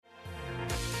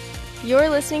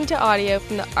You're listening to audio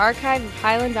from the archive of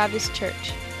Highland Baptist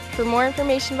Church. For more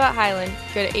information about Highland,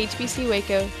 go to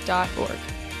hbcwaco.org.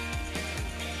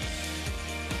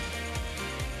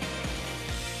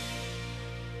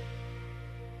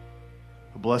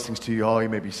 Blessings to you all. You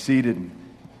may be seated.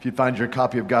 If you'd find your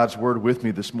copy of God's Word with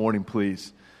me this morning,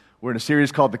 please. We're in a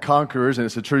series called The Conquerors, and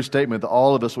it's a true statement that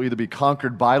all of us will either be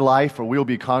conquered by life or we'll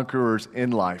be conquerors in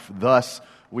life. Thus,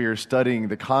 we are studying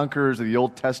the conquerors of the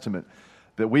Old Testament,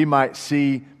 that we might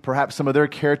see perhaps some of their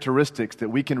characteristics that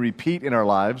we can repeat in our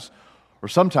lives, or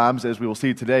sometimes, as we will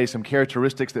see today, some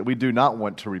characteristics that we do not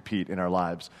want to repeat in our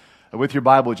lives. With your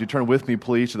Bible, would you turn with me,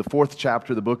 please, to the 4th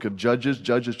chapter of the book of Judges,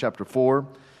 Judges chapter 4.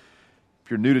 If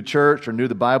you're new to church or new to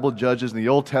the Bible, Judges in the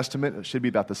Old Testament, it should be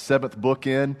about the 7th book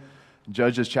in.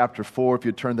 Judges chapter 4, if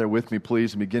you'd turn there with me,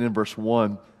 please, and begin in verse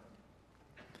 1.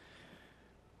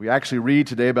 We actually read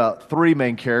today about 3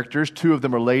 main characters. 2 of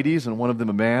them are ladies and 1 of them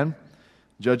a man.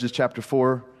 Judges chapter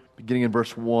 4, beginning in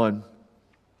verse 1.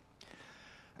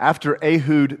 After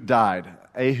Ehud died,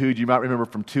 Ehud, you might remember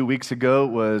from 2 weeks ago,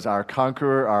 was our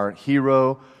conqueror, our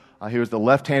hero. He was the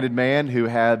left-handed man who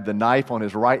had the knife on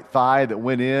his right thigh that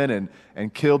went in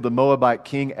and killed the Moabite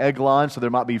king Eglon, so there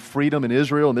might be freedom in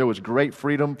Israel, and there was great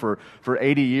freedom for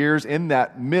 80 years. In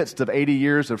that midst of 80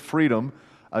 years of freedom,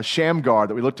 Shamgar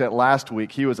that we looked at last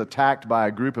week, he was attacked by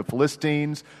a group of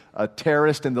Philistines, a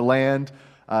terrorist in the land.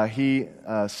 He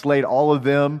slayed all of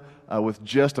them with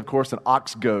just, of course, an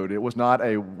ox goad. It was not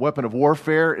a weapon of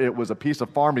warfare. It was a piece of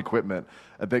farm equipment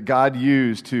that God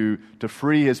used to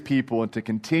free His people and to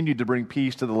continue to bring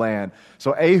peace to the land.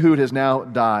 So Ehud has now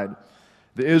died.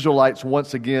 The Israelites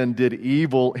once again did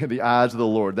evil in the eyes of the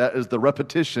Lord. That is the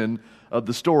repetition of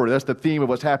the story. That's the theme of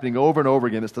what's happening over and over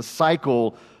again. It's the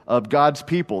cycle of God's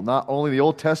people, not only the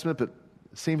Old Testament, but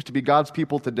it seems to be God's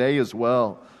people today as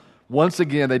well. Once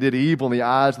again, they did evil in the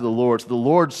eyes of the Lord. So the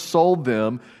Lord sold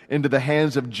them into the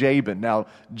hands of Jabin. Now,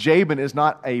 Jabin is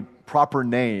not a proper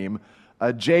name.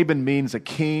 Jabin means a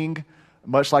king,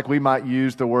 much like we might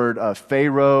use the word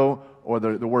Pharaoh or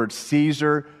the word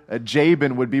Caesar.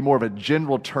 Jabin would be more of a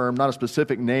general term, not a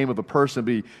specific name of a person.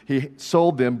 But he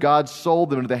sold them, God sold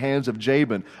them into the hands of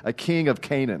Jabin, a king of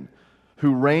Canaan,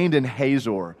 who reigned in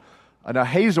Hazor. Now,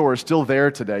 Hazor is still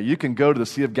there today. You can go to the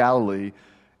Sea of Galilee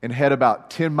and head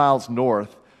about 10 miles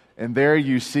north, and there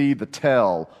you see the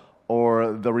tell,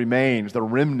 or the remains, the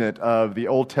remnant of the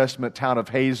Old Testament town of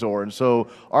Hazor. And so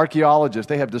archaeologists,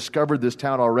 they have discovered this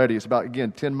town already. It's about,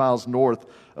 again, 10 miles north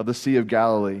of the Sea of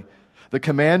Galilee. The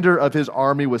commander of his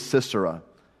army was Sisera,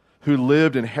 who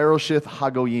lived in Harosheth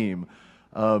Hagoyim.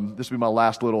 This will be my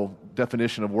last little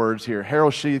definition of words here.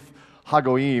 Harosheth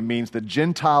Hagoyim means the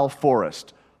Gentile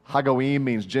forest. Hagoyim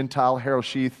means Gentile.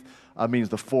 Harosheth means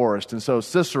the forest. And so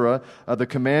Sisera, the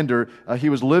commander, he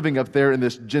was living up there in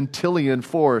this Gentilian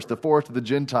forest, the forest of the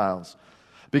Gentiles.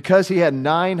 Because he had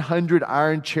 900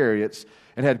 iron chariots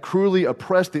and had cruelly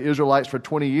oppressed the Israelites for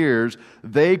 20 years,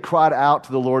 they cried out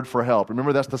to the Lord for help.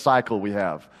 Remember, that's the cycle we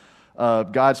have.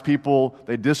 God's people,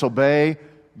 they disobey.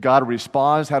 God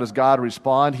responds. How does God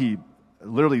respond? He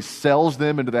literally sells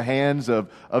them into the hands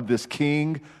of this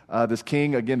king. This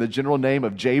king, again, the general name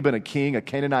of Jabin, a king, a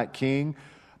Canaanite king.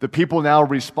 The people now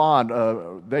respond.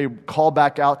 They call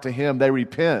back out to him. They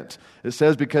repent. It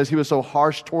says because he was so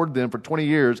harsh toward them for 20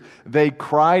 years, they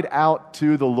cried out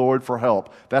to the Lord for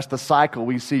help. That's the cycle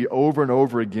we see over and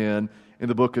over again in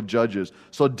the book of Judges.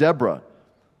 So Deborah,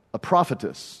 a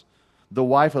prophetess, the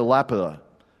wife of Lappidah,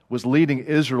 was leading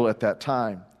Israel at that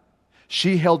time.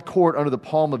 She held court under the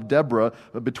palm of Deborah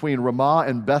between Ramah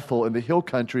and Bethel in the hill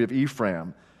country of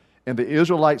Ephraim. And the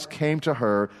Israelites came to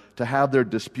her to have their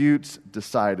disputes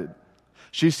decided.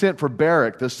 She sent for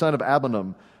Barak, the son of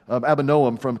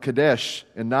Abinoam from Kadesh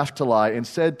in Naphtali, and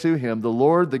said to him, "The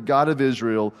Lord, the God of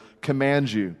Israel,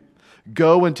 commands you,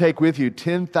 go and take with you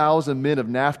 10,000 men of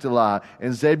Naphtali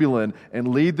and Zebulun and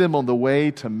lead them on the way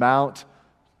to Mount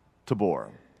Tabor."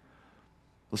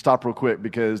 Let's stop real quick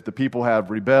because the people have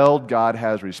rebelled, God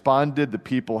has responded, the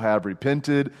people have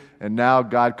repented, and now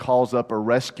God calls up a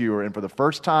rescuer. And for the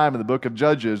first time in the book of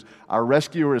Judges, our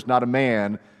rescuer is not a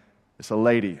man, it's a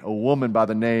lady, a woman by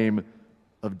the name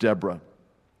of Deborah.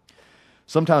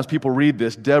 Sometimes people read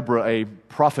this, Deborah, a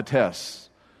prophetess,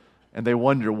 and they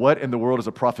wonder, what in the world is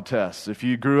a prophetess? If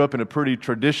you grew up in a pretty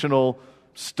traditional,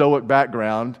 stoic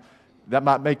background, that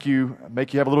might make you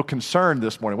have a little concern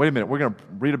this morning. Wait a minute, we're going to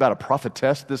read about a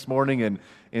prophetess this morning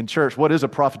in church. What is a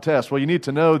prophetess? Well, you need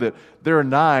to know that there are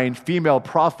 9 female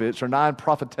prophets, or 9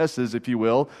 prophetesses, if you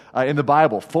will, in the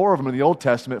Bible. 4 of them in the Old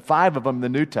Testament, 5 of them in the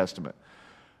New Testament.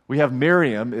 We have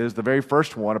Miriam is the very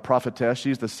first one, a prophetess.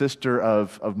 She's the sister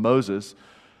of Moses.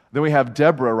 Then we have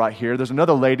Deborah right here. There's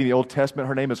another lady in the Old Testament.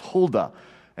 Her name is Huldah.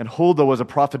 And Huldah was a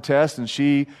prophetess, and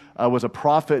she was a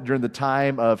prophet during the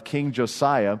time of King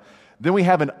Josiah. Then we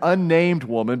have an unnamed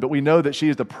woman, but we know that she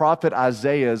is the prophet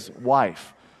Isaiah's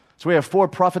wife. So we have 4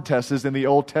 prophetesses in the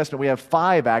Old Testament. We have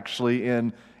 5 actually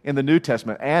in the New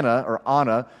Testament.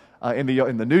 Anna in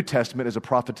the New Testament is a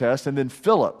prophetess. And then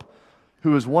Philip,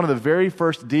 who was one of the very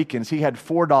first deacons, he had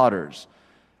 4 daughters.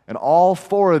 And all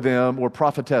 4 of them were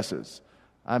prophetesses.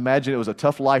 I imagine it was a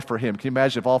tough life for him. Can you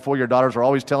imagine if all 4 of your daughters are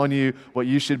always telling you what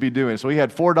you should be doing? So he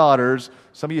had 4 daughters.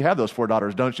 Some of you have those 4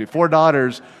 daughters, don't you? 4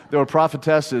 daughters that were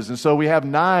prophetesses. And so we have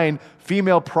 9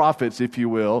 female prophets, if you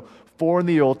will, 4 in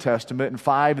the Old Testament and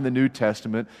 5 in the New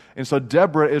Testament. And so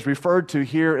Deborah is referred to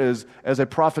here as a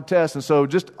prophetess. And so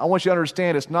I want you to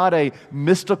understand, it's not a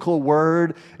mystical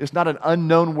word. It's not an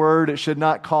unknown word. It should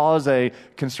not cause a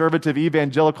conservative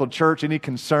evangelical church any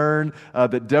concern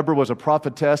that Deborah was a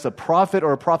prophetess. A prophet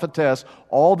or a prophetess,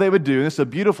 all they would do, and this is a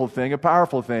beautiful thing, a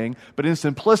powerful thing, but in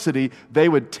simplicity, they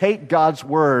would take God's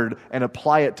word and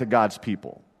apply it to God's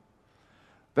people.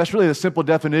 That's really the simple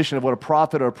definition of what a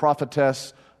prophet or a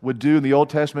prophetess would do in the Old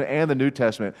Testament and the New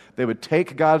Testament. They would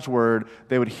take God's word,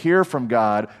 they would hear from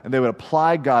God, and they would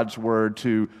apply God's word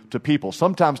to people,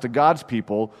 sometimes to God's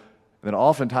people, and then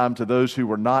oftentimes to those who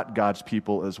were not God's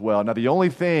people as well. Now, the only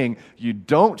thing you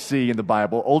don't see in the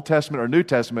Bible, Old Testament or New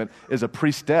Testament, is a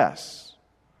priestess.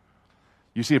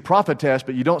 You see a prophetess,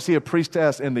 but you don't see a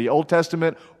priestess in the Old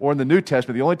Testament or in the New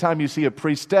Testament. The only time you see a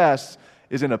priestess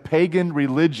is in a pagan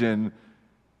religion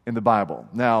in the Bible.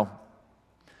 Now,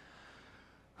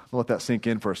 I'll let that sink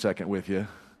in for a second with you.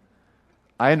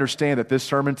 I understand that this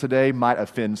sermon today might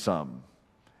offend some.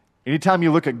 Anytime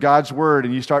you look at God's word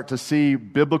and you start to see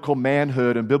biblical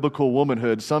manhood and biblical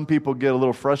womanhood, some people get a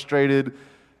little frustrated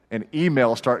and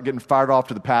emails start getting fired off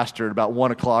to the pastor at about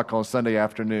 1 o'clock on Sunday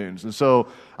afternoons. And so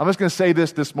I'm just going to say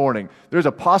this morning. There's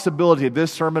a possibility that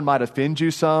this sermon might offend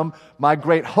you some. My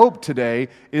great hope today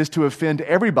is to offend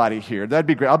everybody here. That'd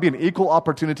be great. I'll be an equal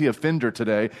opportunity offender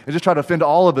today and just try to offend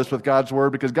all of us with God's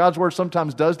word, because God's word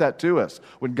sometimes does that to us.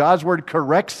 When God's word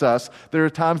corrects us, there are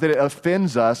times that it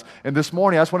offends us. And this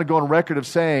morning, I just want to go on record of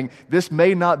saying this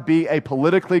may not be a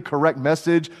politically correct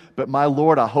message, but my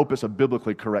Lord, I hope it's a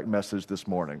biblically correct message this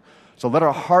morning. So let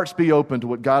our hearts be open to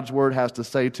what God's word has to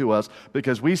say to us,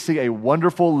 because we see a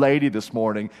wonderful lady this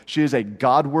morning. She is a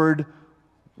Godward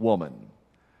woman.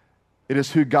 It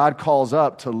is who God calls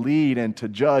up to lead and to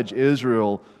judge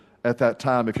Israel at that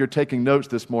time. If you're taking notes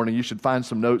this morning, you should find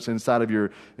some notes inside of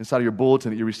your bulletin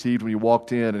that you received when you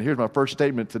walked in. And here's my first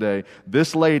statement today.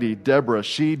 This lady, Deborah,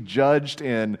 she judged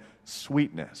in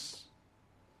sweetness.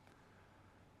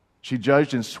 She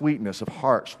judged in sweetness of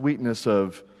heart, sweetness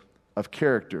of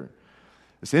character.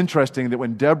 It's interesting that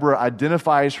when Deborah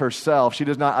identifies herself, she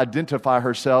does not identify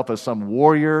herself as some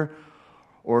warrior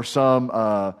or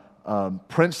some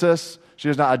princess. She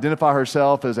does not identify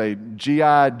herself as a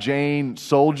G.I. Jane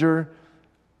soldier.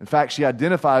 In fact, she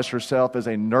identifies herself as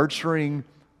a nurturing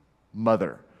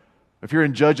mother. If you're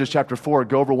in Judges chapter 4,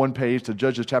 go over one page to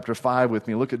Judges chapter 5 with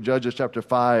me. Look at Judges chapter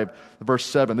 5, verse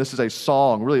 7. This is a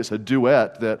song. Really, it's a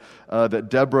duet that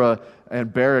Deborah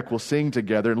and Barak will sing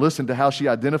together. And listen to how she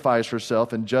identifies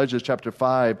herself in Judges chapter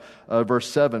 5, verse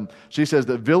 7. She says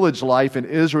that village life in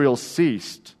Israel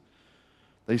ceased.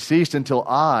 They ceased until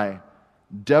I,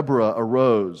 Deborah,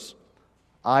 arose.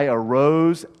 I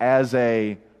arose as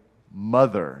a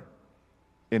mother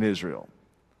in Israel.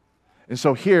 And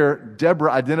so here,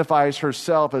 Deborah identifies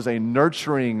herself as a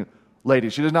nurturing lady.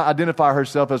 She does not identify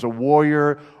herself as a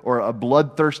warrior or a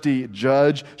bloodthirsty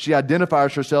judge. She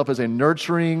identifies herself as a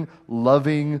nurturing,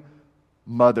 loving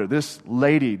mother. This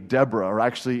lady, Deborah, or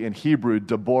actually in Hebrew,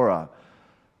 Deborah.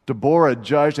 Deborah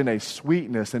judged in a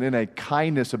sweetness and in a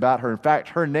kindness about her. In fact,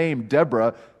 her name,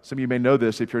 Deborah, some of you may know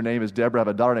this if your name is Deborah. I have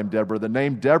a daughter named Deborah. The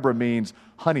name Deborah means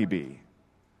honeybee.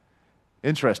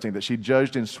 Interesting that she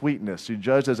judged in sweetness. She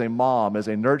judged as a mom, as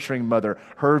a nurturing mother.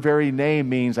 Her very name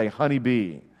means a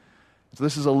honeybee. So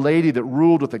this is a lady that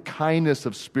ruled with a kindness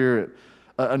of spirit,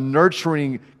 a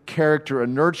nurturing character, a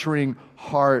nurturing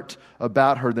heart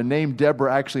about her. The name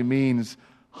Deborah actually means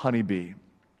honeybee.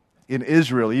 In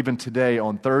Israel, even today,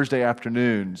 on Thursday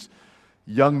afternoons,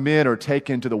 young men are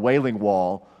taken to the Wailing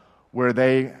Wall where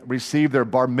they receive their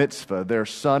bar mitzvah, their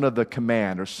son of the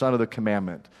command or son of the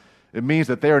commandment. It means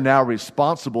that they are now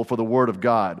responsible for the Word of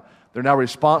God. They're now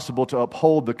responsible to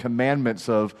uphold the commandments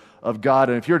of God.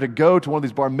 And if you're to go to one of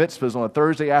these bar mitzvahs on a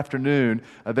Thursday afternoon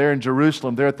there in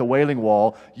Jerusalem, there at the Wailing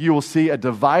Wall, you will see a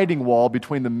dividing wall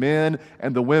between the men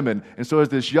and the women. And so as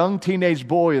this young teenage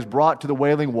boy is brought to the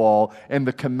Wailing Wall, and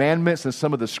the commandments and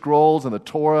some of the scrolls and the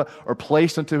Torah are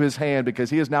placed into his hand because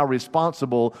he is now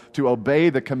responsible to obey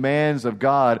the commands of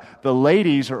God, the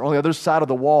ladies are on the other side of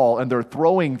the wall, and they're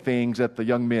throwing things at the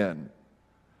young men.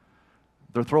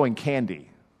 They're throwing candy,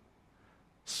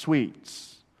 sweets,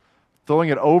 throwing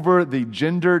it over the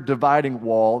gender dividing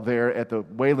wall there at the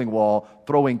Wailing Wall,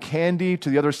 throwing candy to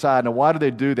the other side. Now, why do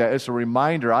they do that? It's a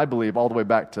reminder, I believe, all the way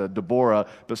back to Deborah,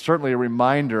 but certainly a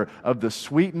reminder of the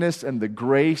sweetness and the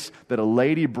grace that a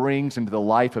lady brings into the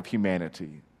life of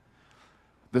humanity.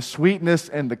 The sweetness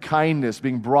and the kindness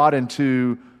being brought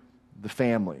into the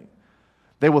family.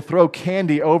 They will throw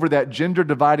candy over that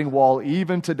gender-dividing wall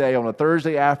even today on a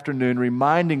Thursday afternoon,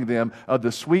 reminding them of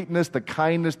the sweetness, the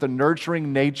kindness, the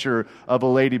nurturing nature of a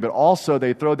lady. But also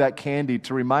they throw that candy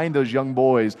to remind those young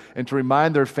boys and to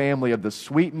remind their family of the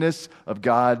sweetness of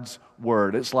God's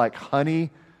Word. It's like honey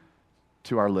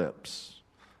to our lips.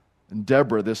 And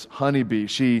Deborah, this honeybee,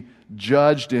 she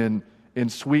judged in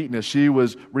sweetness. She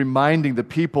was reminding the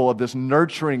people of this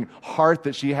nurturing heart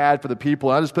that she had for the people.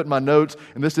 And I just put in my notes,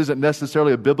 and this isn't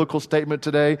necessarily a biblical statement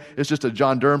today, it's just a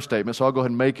John Durham statement, so I'll go ahead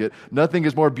and make it. Nothing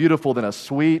is more beautiful than a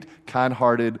sweet,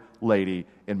 kind-hearted lady,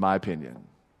 in my opinion.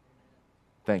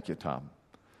 Thank you, Tom.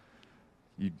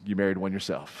 You married one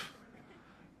yourself.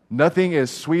 Nothing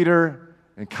is sweeter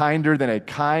and kinder than a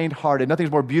kind-hearted, nothing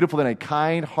is more beautiful than a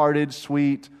kind-hearted,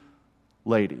 sweet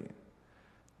lady.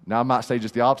 Now, I might say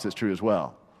just the opposite is true as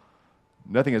well.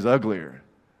 Nothing is uglier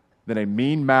than a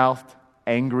mean-mouthed,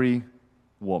 angry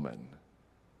woman.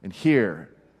 And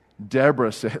here,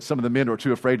 Deborah said, some of the men were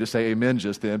too afraid to say amen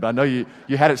just then, but I know you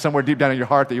had it somewhere deep down in your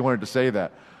heart that you wanted to say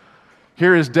that.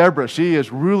 Here is Deborah. She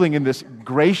is ruling in this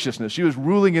graciousness. She is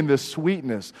ruling in this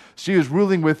sweetness. She is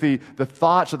ruling with the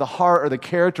thoughts of the heart or the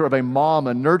character of a mom,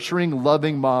 a nurturing,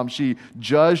 loving mom. She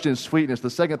judged in sweetness. The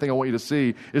second thing I want you to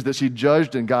see is that she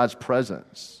judged in God's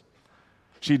presence.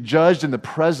 She judged in the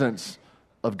presence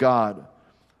of God.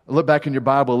 Look back in your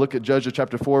Bible. Look at Judges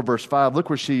chapter 4, verse 5. Look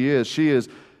where she is. She is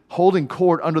holding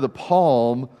court under the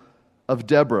palm of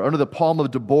Deborah, under the palm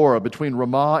of Deborah, between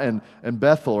Ramah and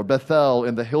Bethel, or Bethel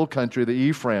in the hill country of the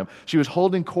Ephraim. She was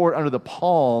holding court under the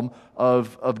palm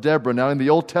of Deborah. Now, in the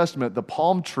Old Testament, the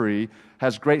palm tree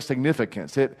has great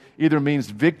significance. It either means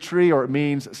victory or it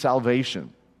means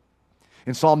salvation.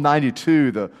 In Psalm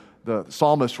 92, the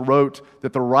psalmist wrote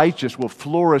that the righteous will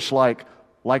flourish like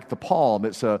the palm.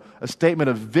 It's a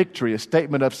statement of victory, a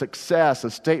statement of success,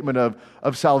 a statement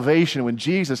of salvation. When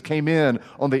Jesus came in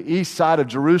on the east side of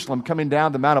Jerusalem, coming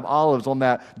down the Mount of Olives on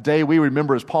that day we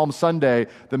remember as Palm Sunday,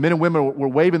 the men and women were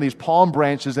waving these palm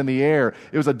branches in the air.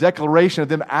 It was a declaration of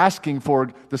them asking for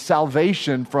the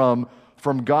salvation from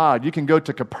God. You can go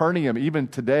to Capernaum even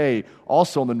today,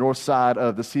 also on the north side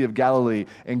of the Sea of Galilee,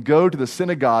 and go to the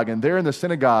synagogue. And there in the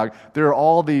synagogue, there are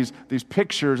all these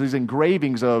pictures, these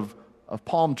engravings of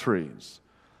palm trees.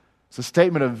 It's a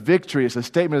statement of victory. It's a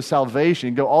statement of salvation.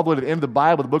 You can go all the way to the end of the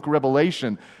Bible, the book of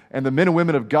Revelation, and the men and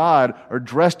women of God are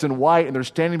dressed in white, and they're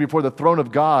standing before the throne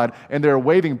of God, and they're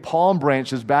waving palm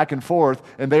branches back and forth,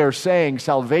 and they are saying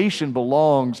salvation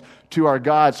belongs to our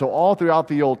God. So all throughout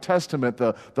the Old Testament,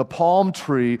 the palm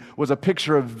tree was a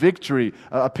picture of victory,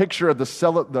 a picture of the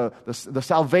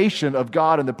salvation of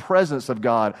God and the presence of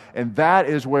God, and that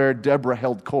is where Deborah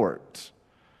held court.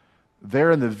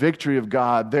 There in the victory of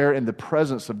God, there in the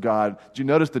presence of God. Did you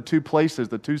notice the two places,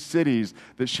 the two cities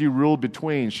that she ruled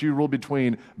between? She ruled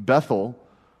between Bethel,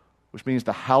 which means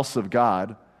the house of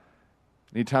God.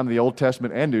 Anytime in the Old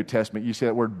Testament and New Testament you see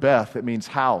that word Beth, it means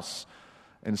house.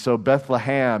 And so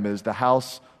Bethlehem is the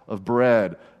house of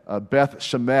bread. Beth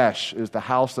Shemesh is the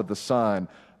house of the sun.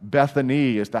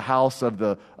 Bethany is the house of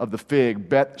the fig.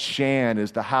 Beth Shan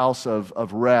is the house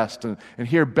of rest. And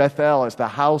here Bethel is the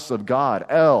house of God.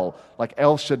 El, like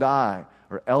El Shaddai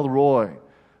or El Roy.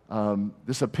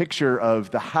 This is a picture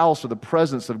of the house or the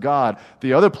presence of God.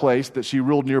 The other place that she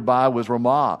ruled nearby was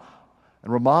Ramah.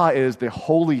 And Ramah is the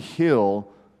holy hill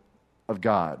of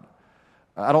God.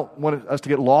 I don't want us to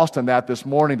get lost in that this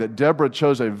morning, that Deborah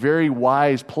chose a very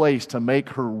wise place to make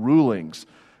her rulings.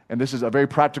 And this is a very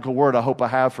practical word I hope I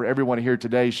have for everyone here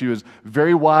today. She was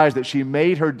very wise that she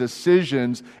made her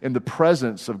decisions in the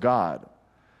presence of God,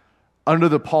 under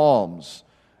the palms,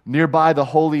 nearby the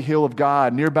holy hill of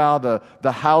God, nearby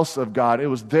the house of God. It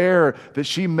was there that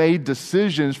she made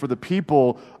decisions for the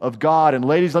people of God. And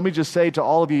ladies, let me just say to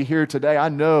all of you here today, I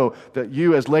know that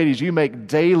you as ladies, you make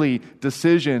daily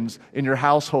decisions in your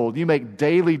household. You make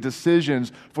daily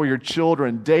decisions for your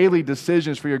children, daily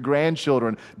decisions for your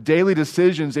grandchildren, daily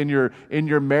decisions in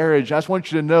your marriage. I just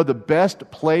want you to know the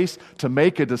best place to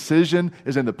make a decision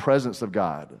is in the presence of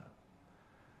God.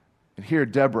 And here,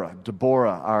 Deborah,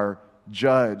 our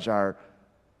judge, our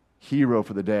hero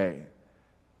for the day.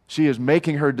 She is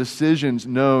making her decisions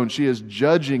known. She is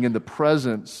judging in the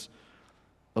presence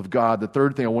of God. The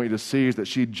third thing I want you to see is that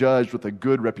she judged with a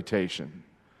good reputation.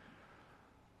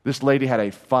 This lady had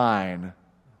a fine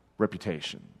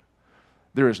reputation.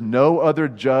 There is no other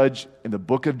judge in the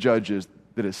book of Judges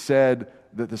that has said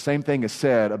that the same thing is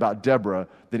said about Deborah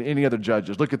than any other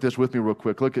judges. Look at this with me real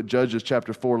quick. Look at Judges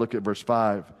chapter 4. Look at verse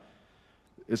 5.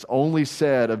 It's only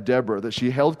said of Deborah that she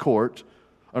held court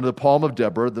under the palm of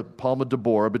Deborah, the palm of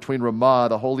Deborah, between Ramah,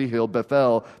 the holy hill,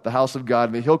 Bethel, the house of God,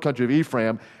 and the hill country of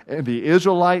Ephraim. And the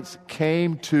Israelites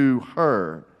came to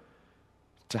her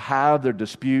to have their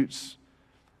disputes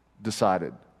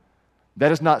decided.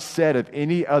 That is not said of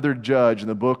any other judge in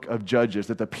the book of Judges,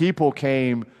 that the people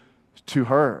came to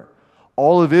her.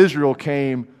 All of Israel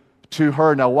came to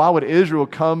her. Now, why would Israel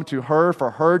come to her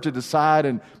for her to decide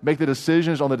and make the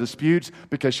decisions on the disputes?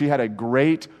 Because she had a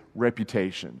great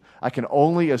reputation. I can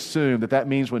only assume that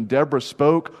means when Deborah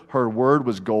spoke, her word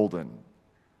was golden.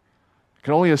 I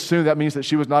can only assume that means that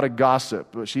she was not a gossip,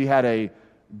 but she had a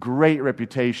great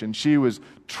reputation. She was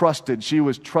trusted. She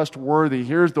was trustworthy.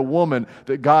 Here's the woman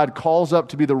that God calls up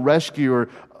to be the rescuer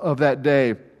of that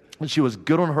day. And she was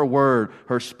good on her word.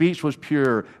 Her speech was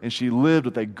pure, and she lived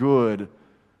with a good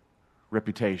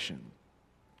reputation.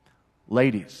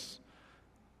 Ladies,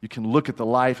 you can look at the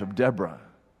life of Deborah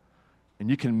and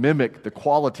you can mimic the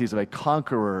qualities of a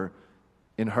conqueror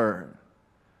in her.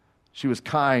 She was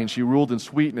kind, she ruled in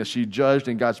sweetness, she judged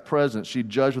in God's presence, she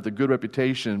judged with a good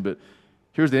reputation. But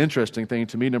here's the interesting thing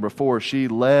to me, number 4, she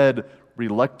led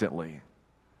reluctantly,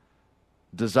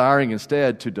 desiring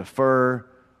instead to defer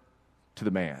to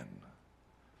the man.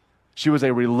 She was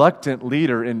a reluctant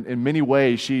leader in many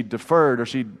ways. She deferred, or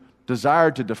she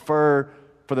desired to defer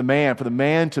for the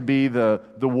man to be the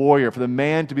warrior, for the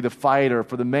man to be the fighter,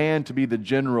 for the man to be the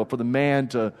general, for the man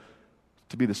to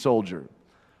be the soldier.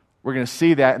 We're going to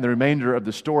see that in the remainder of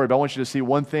the story, but I want you to see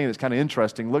one thing that's kind of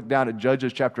interesting. Look down at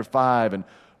Judges chapter 5 and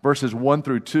verses 1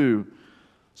 through 2.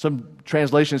 Some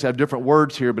translations have different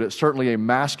words here, but it's certainly a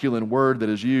masculine word that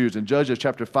is used. In Judges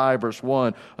chapter 5, verse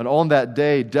 1, and on that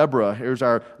day, Deborah, here's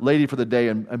our lady for the day,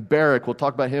 and Barak, we'll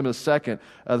talk about him in a second,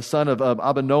 the son of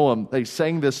Abinoam, they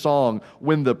sang this song,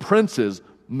 when the princes,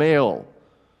 male,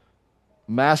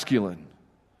 masculine,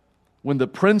 when the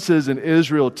princes in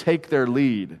Israel take their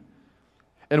lead,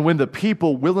 and when the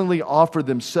people willingly offer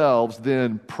themselves,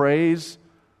 then praise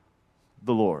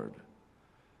the Lord.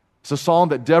 It's a song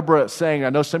that Deborah sang.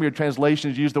 I know some of your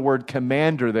translations use the word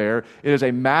commander there. It is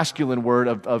a masculine word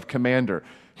of commander.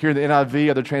 Here in the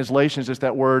NIV, other translations, it's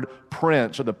that word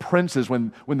prince, or the princes.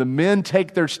 When the men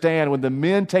take their stand, when the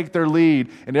men take their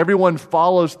lead, and everyone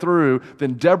follows through,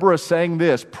 then Deborah sang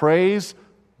this, praise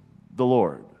the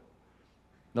Lord.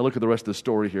 Now look at the rest of the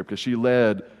story here, because she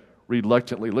led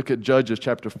reluctantly. Look at Judges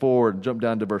chapter 4 and jump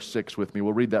down to verse 6 with me.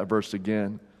 We'll read that verse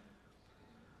again.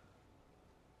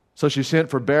 So she sent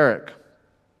for Barak.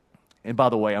 And by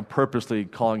the way, I'm purposely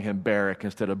calling him Barak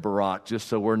instead of Barak, just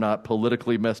so we're not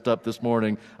politically messed up this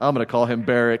morning. I'm going to call him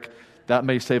Barak. That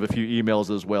may save a few emails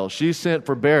as well. She sent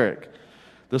for Barak,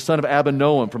 the son of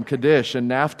Abinoam from Kadesh and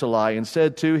Naphtali, and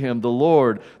said to him, the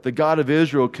Lord, the God of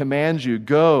Israel, commands you,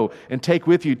 go and take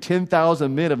with you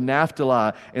 10,000 men of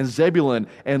Naphtali and Zebulun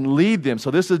and lead them.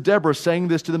 So this is Deborah saying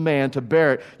this to the man, to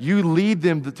Barak. You lead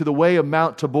them to the way of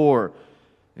Mount Tabor.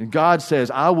 And God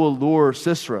says, I will lure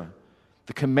Sisera,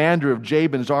 the commander of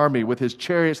Jabin's army, with his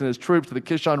chariots and his troops to the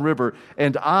Kishon River,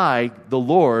 and I, the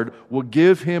Lord, will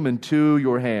give him into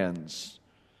your hands.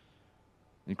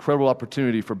 Incredible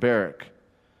opportunity for Barak.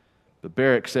 But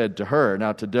Barak said to her,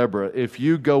 now to Deborah, if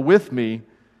you go with me,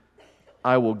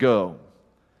 I will go.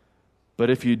 But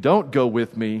if you don't go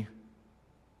with me,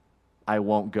 I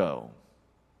won't go.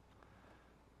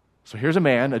 So here's a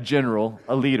man, a general,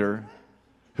 a leader,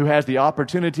 who has the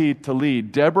opportunity to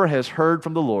lead. Deborah has heard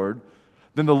from the Lord.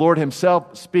 Then the Lord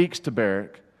himself speaks to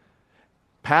Barak,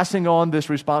 passing on this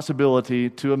responsibility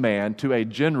to a man, to a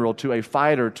general, to a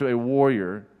fighter, to a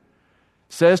warrior.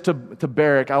 Says to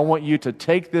Barak, I want you to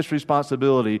take this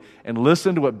responsibility and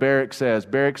listen to what Barak says.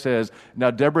 Barak says,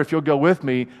 now Deborah, if you'll go with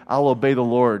me, I'll obey the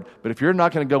Lord. But if you're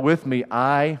not going to go with me,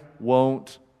 I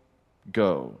won't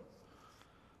go.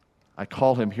 I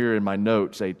call him here in my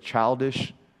notes a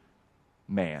childish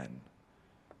man.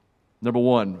 Number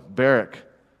one, Barak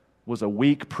was a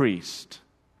weak priest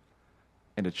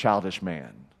and a childish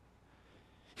man.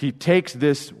 He takes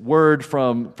this word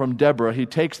from Deborah. He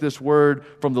takes this word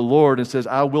from the Lord and says,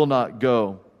 I will not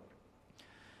go.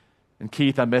 And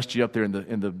Keith, I messed you up there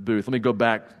in the booth. Let me go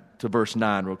back to verse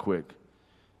 9 real quick.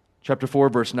 Chapter 4,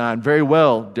 verse 9. Very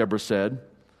well, Deborah said,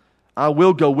 I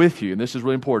will go with you. And this is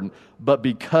really important. But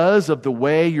because of the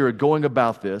way you're going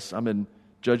about this, I'm in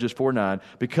Judges 4:9.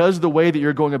 Because of the way that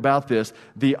you're going about this,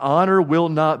 the honor will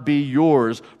not be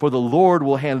yours, for the Lord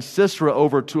will hand Sisera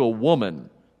over to a woman,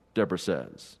 Deborah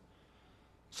says.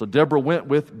 So Deborah went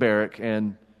with Barak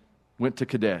and went to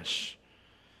Kadesh.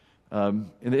 In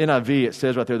the NIV, it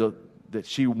says right there that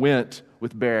she went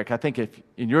with Barak. I think if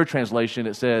in your translation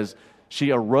it says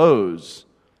she arose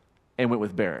and went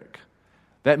with Barak.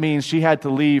 That means she had to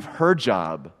leave her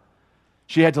job.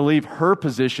 She had to leave her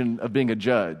position of being a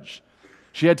judge.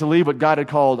 She had to leave what God had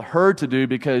called her to do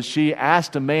because she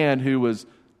asked a man who was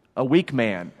a weak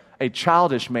man, a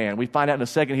childish man. We find out in a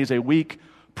second he's a weak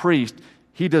priest.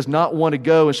 He does not want to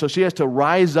go, and so she has to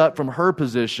rise up from her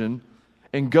position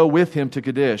and go with him to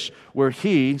Kadesh, where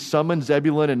he summoned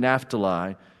Zebulun and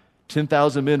Naphtali.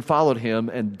 10,000 men followed him,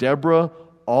 and Deborah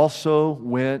also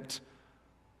went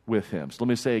with him. So let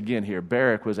me say again here,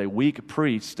 Barak was a weak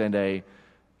priest and a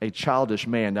childish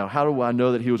man. Now, how do I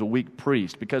know that he was a weak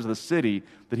priest? Because of the city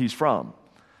that he's from.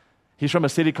 He's from a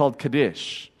city called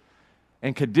Kadesh.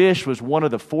 And Kadesh was one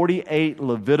of the 48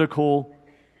 Levitical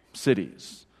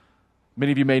cities.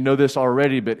 Many of you may know this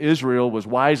already, but Israel was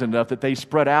wise enough that they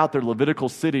spread out their Levitical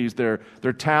cities, their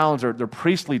towns, or their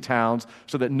priestly towns,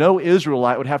 so that no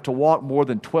Israelite would have to walk more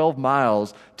than 12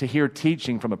 miles to hear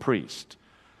teaching from a priest.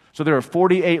 So there are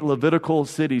 48 Levitical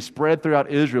cities spread throughout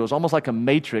Israel. It's almost like a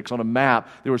matrix on a map.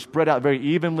 They were spread out very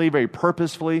evenly, very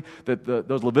purposefully. That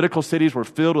those Levitical cities were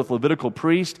filled with Levitical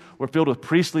priests, were filled with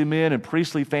priestly men and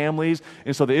priestly families.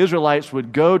 And so the Israelites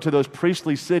would go to those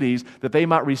priestly cities that they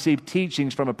might receive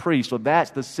teachings from a priest. So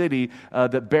that's the city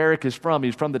that Barak is from.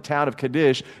 He's from the town of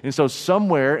Kadesh. And so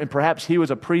somewhere, and perhaps he was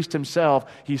a priest himself,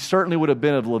 he certainly would have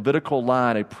been of the Levitical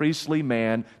line, a priestly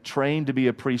man trained to be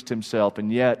a priest himself.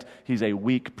 And yet he's a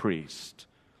weak priest,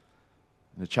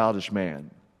 the childish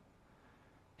man.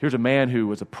 Here's a man who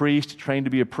was a priest, trained to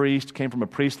be a priest, came from a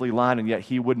priestly line, and yet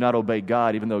he would not obey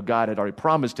God, even though God had already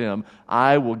promised him,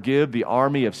 I will give the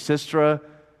army of Sisera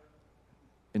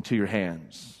into your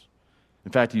hands.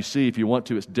 In fact, you see, if you want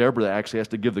to, it's Deborah that actually has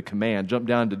to give the command. Jump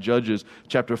down to Judges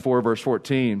chapter 4, verse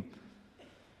 14.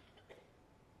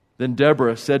 Then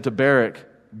Deborah said to Barak,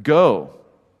 go.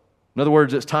 In other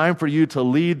words, it's time for you to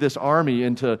lead this army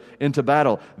into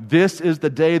battle. This is the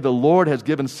day the Lord has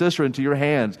given Sisera into your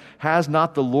hands. Has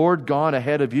not the Lord gone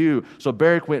ahead of you? So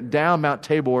Barak went down Mount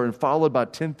Tabor and followed by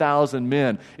 10,000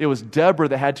 men. It was Deborah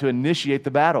that had to initiate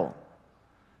the battle.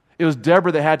 It was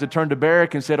Deborah that had to turn to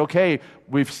Barak and said, okay,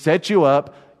 we've set you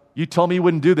up. You told me you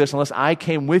wouldn't do this unless I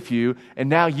came with you, and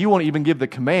now you won't even give the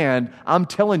command. I'm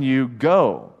telling you,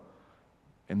 go.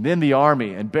 And then the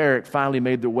army and Barak finally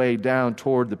made their way down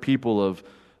toward the people of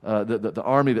the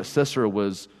army that Sisera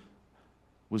was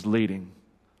leading.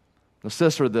 Now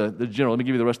Sisera, the general, let me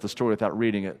give you the rest of the story without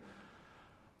reading it.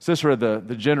 Sisera,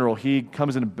 the general, he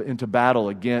comes into battle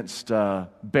against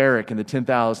Barak and the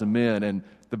 10,000 men. And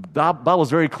the Bible is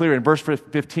very clear in verse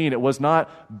 15, it was not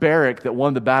Barak that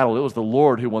won the battle, it was the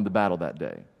Lord who won the battle that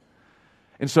day.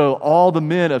 And so all the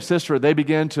men of Sisera, they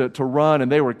began to run,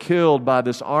 and they were killed by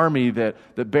this army that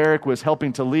Barak was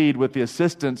helping to lead with the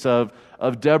assistance of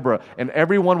Deborah. And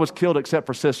everyone was killed except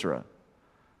for Sisera.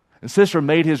 And Sisera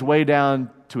made his way down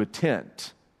to a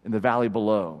tent in the valley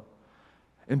below.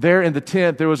 And there in the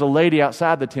tent, there was a lady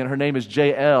outside the tent. Her name is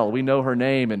Jael. We know her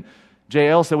name. And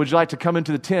Jael said, would you like to come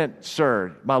into the tent,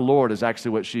 sir? My Lord is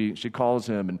actually what she calls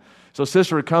him. And so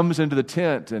Sisera comes into the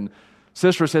tent, and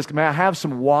Sisera says, may I have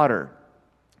some water?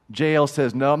 Jael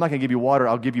says, no, I'm not going to give you water.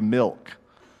 I'll give you milk.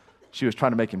 She was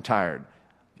trying to make him tired.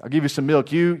 I'll give you some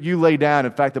milk. You lay down.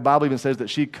 In fact, the Bible even says that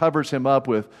she covers him up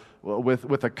with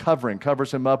a covering,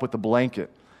 covers him up with a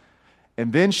blanket.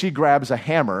 And then she grabs a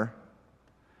hammer.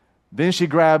 Then she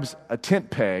grabs a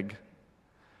tent peg.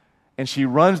 And she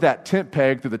runs that tent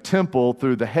peg through the temple,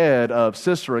 through the head of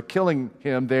Sisera, killing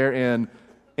him there in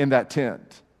that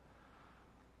tent.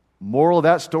 Moral of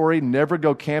that story, never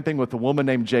go camping with a woman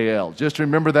named Jael. Just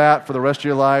remember that for the rest of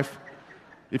your life.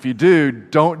 If you do,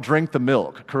 don't drink the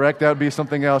milk, correct? That would be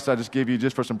something else I just gave you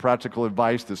just for some practical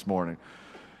advice this morning.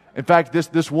 In fact,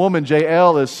 this woman,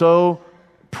 Jael, is so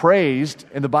praised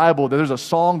in the Bible that there's a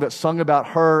song that's sung about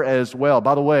her as well.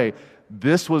 By the way,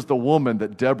 this was the woman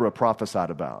that Deborah prophesied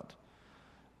about.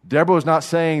 Deborah was not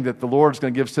saying that the Lord's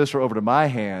going to give Sisera over to my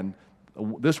hand,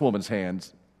 this woman's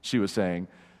hands, she was saying.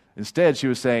 Instead, she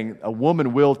was saying a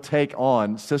woman will take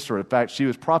on Sisera. In fact, she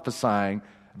was prophesying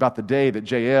about the day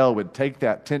that Jael would take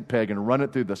that tent peg and run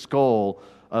it through the skull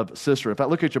of Sisera. In fact,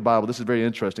 look at your Bible. This is very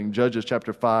interesting. Judges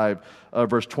chapter 5,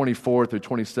 verse 24 through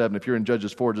 27. If you're in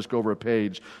Judges 4, just go over a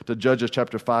page to Judges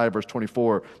chapter 5, verse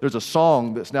 24. There's a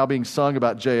song that's now being sung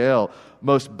about Jael.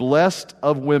 Most blessed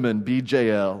of women be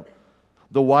Jael,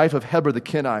 the wife of Heber the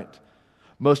Kenite,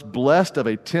 most blessed of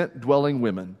a tent-dwelling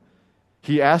women.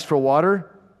 He asked for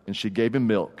water, and she gave him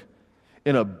milk.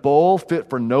 In a bowl fit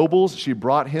for nobles, she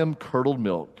brought him curdled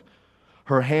milk.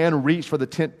 Her hand reached for the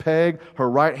tent peg, her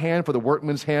right hand for the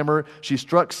workman's hammer. She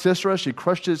struck Sisera, she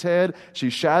crushed his head, she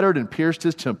shattered and pierced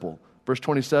his temple. Verse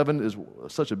 27 is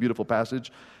such a beautiful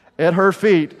passage. At her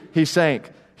feet he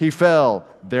sank, he fell,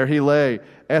 there he lay.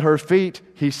 At her feet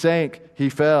he sank, he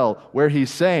fell. Where he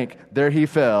sank, there he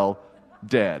fell,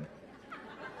 dead.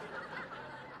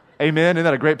 Amen. Isn't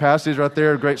that a great passage right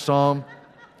there? A great psalm.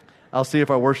 I'll see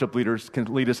if our worship leaders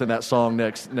can lead us in that song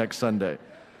next Sunday.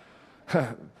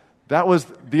 That was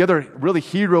the other really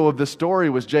hero of the story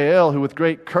was Jael, who with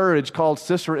great courage called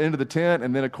Sisera into the tent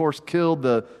and then, of course, killed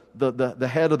the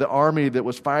head of the army that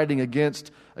was fighting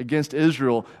against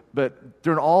Israel. But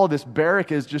during all of this,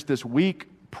 Barak is just this weak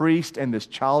priest and this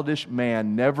childish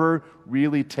man, never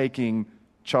really taking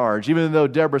charge. Even though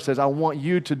Deborah says, I want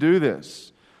you to do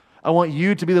this. I want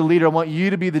you to be the leader. I want you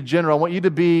to be the general. I want you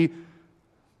to be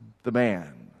the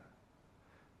man.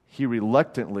 He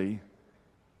reluctantly,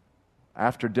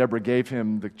 after Deborah gave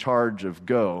him the charge of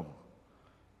go,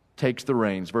 takes the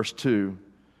reins. Verse 2,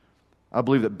 I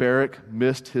believe that Barak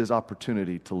missed his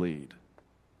opportunity to lead.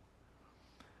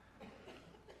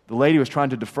 The lady was trying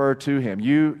to defer to him.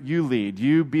 You lead.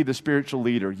 You be the spiritual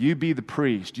leader. You be the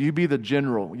priest. You be the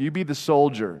general. You be the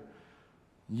soldier.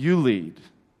 You lead.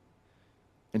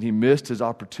 And he missed his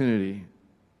opportunity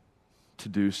to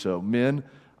do so. Men,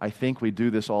 I think we do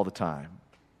this all the time.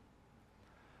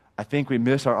 I think we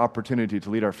miss our opportunity to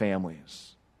lead our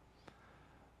families.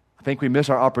 I think we miss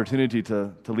our opportunity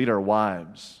to lead our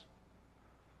wives.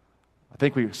 I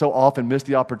think we so often miss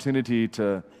the opportunity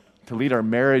to lead our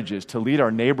marriages, to lead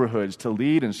our neighborhoods, to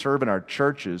lead and serve in our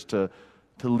churches, to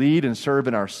lead and serve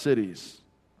in our cities.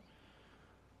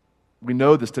 We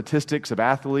know the statistics of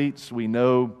athletes. We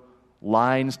know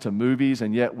lines to movies,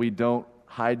 and yet we don't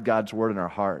hide God's word in our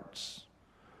hearts.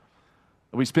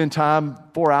 We spend time,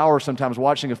 4 hours sometimes,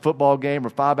 watching a football game or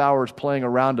 5 hours playing a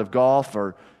round of golf,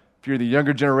 or if you're the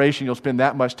younger generation, you'll spend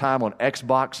that much time on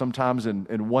Xbox sometimes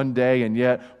in one day, and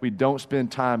yet we don't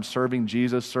spend time serving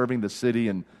Jesus, serving the city,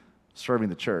 and serving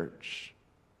the church.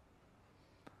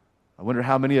 I wonder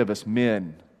how many of us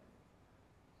men,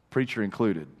 preacher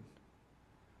included,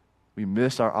 we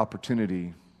miss our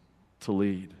opportunity to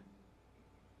lead.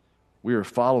 We are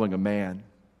following a man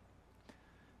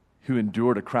who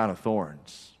endured a crown of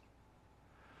thorns.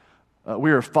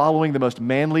 We are following the most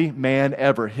manly man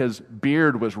ever. His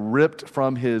beard was ripped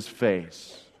from his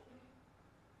face.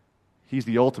 He's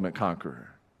the ultimate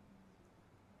conqueror.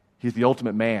 He's the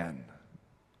ultimate man.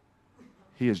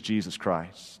 He is Jesus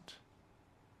Christ.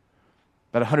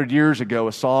 About 100 years ago,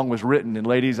 a song was written, and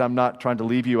ladies, I'm not trying to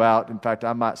leave you out. In fact,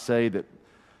 I might say that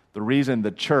the reason the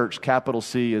church, capital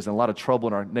C, is in a lot of trouble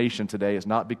in our nation today is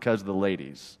not because of the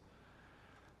ladies.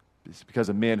 It's because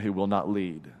of men who will not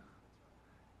lead.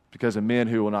 Because of men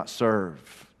who will not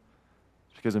serve.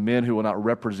 Because of men who will not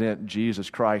represent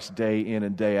Jesus Christ day in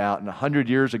and day out. And 100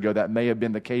 years ago, that may have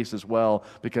been the case as well,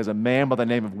 because a man by the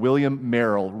name of William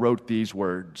Merrill wrote these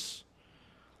words: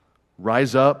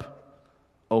 Rise up,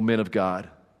 O men of God.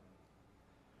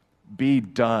 Be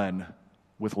done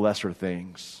with lesser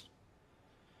things.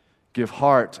 Give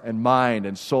heart and mind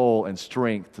and soul and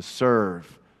strength to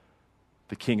serve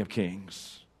the King of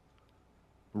Kings.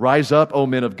 Rise up, O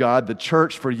men of God. The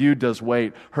church for you does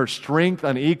wait. Her strength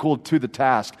unequaled to the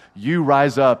task. You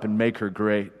rise up and make her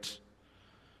great.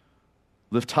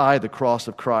 Lift high the cross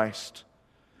of Christ.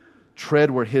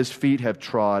 Tread where his feet have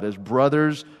trod. As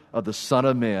brothers of the Son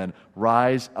of Man,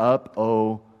 rise up,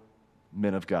 O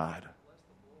men of God.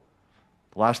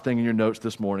 The last thing in your notes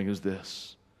this morning is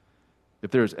this: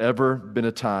 if there has ever been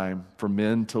a time for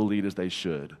men to lead as they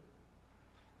should,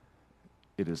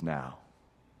 it is now.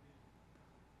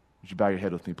 Would you bow your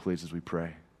head with me, please, as we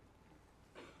pray?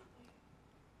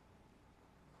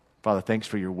 Father, thanks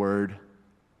for your word.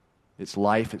 It's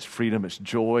life, it's freedom, it's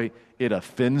joy. It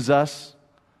offends us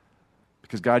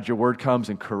because, God, your word comes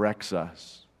and corrects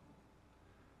us.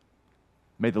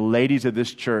 May the ladies of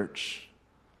this church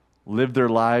live their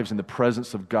lives in the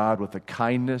presence of God with a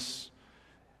kindness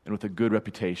and with a good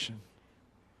reputation.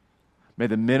 May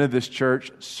the men of this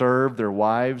church serve their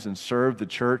wives and serve the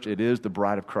church. It is the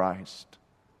bride of Christ.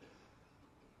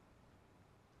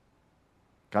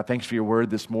 God, thanks for your word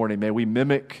this morning. May we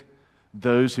mimic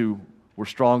those who were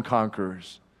strong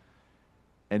conquerors,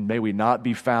 and may we not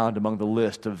be found among the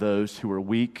list of those who are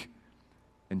weak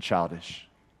and childish.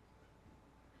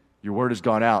 Your word has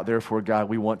gone out. Therefore, God,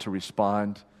 we want to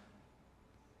respond.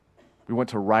 We want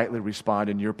to rightly respond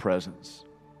in your presence.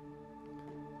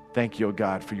 Thank you, O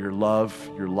God, for your love,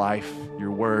 your life,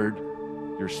 your word,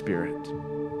 your spirit.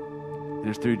 It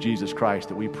is through Jesus Christ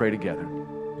that we pray together.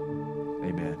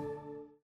 Amen.